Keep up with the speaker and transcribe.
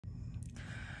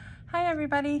Hi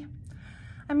everybody.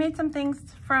 I made some things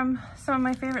from some of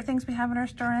my favorite things we have in our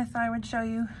store and I thought I would show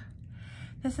you.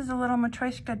 This is a little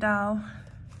Matryoshka doll.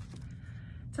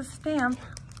 It's a stamp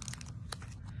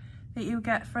that you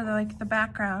get for the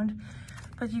background,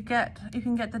 but you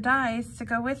can get the dies to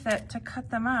go with it to cut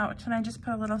them out, and I just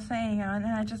put a little saying on,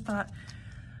 and I just thought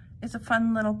it's a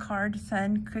fun little card to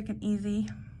send, quick and easy.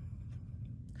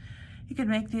 You could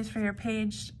make these for your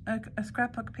page, a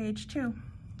scrapbook page too.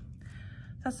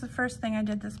 That's the first thing I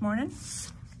did this morning.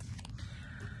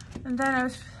 And then I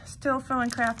was still feeling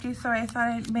crafty, so I thought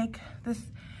I'd make this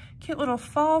cute little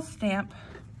fall stamp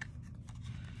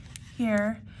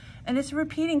here. And it's a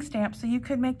repeating stamp, so you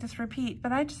could make this repeat,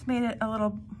 but I just made it a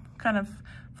little kind of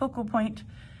focal point,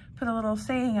 put a little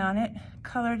saying on it,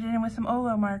 colored it in with some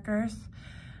Olo markers,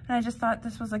 and I just thought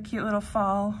this was a cute little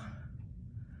fall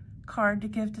card to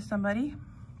give to somebody.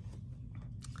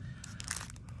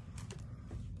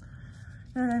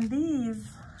 And then these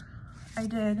I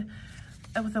did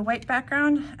with a white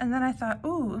background, and then I thought,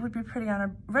 ooh, it would be pretty on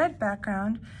a red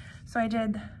background. So I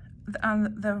did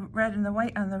on the red and the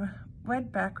white on the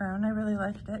red background. I really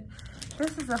liked it.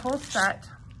 This is a whole set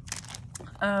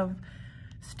of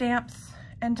stamps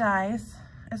and dies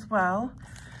as well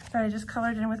that I just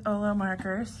colored in with Olo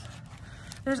markers.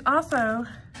 There's also,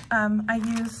 I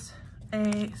used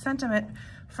a sentiment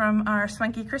from our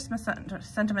Swanky Christmas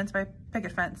sentiments by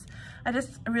Picket Fence. I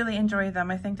just really enjoy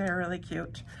them. I think they're really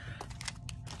cute.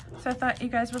 So I thought you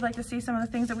guys would like to see some of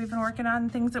the things that we've been working on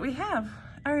and things that we have.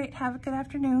 All right, have a good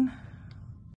afternoon.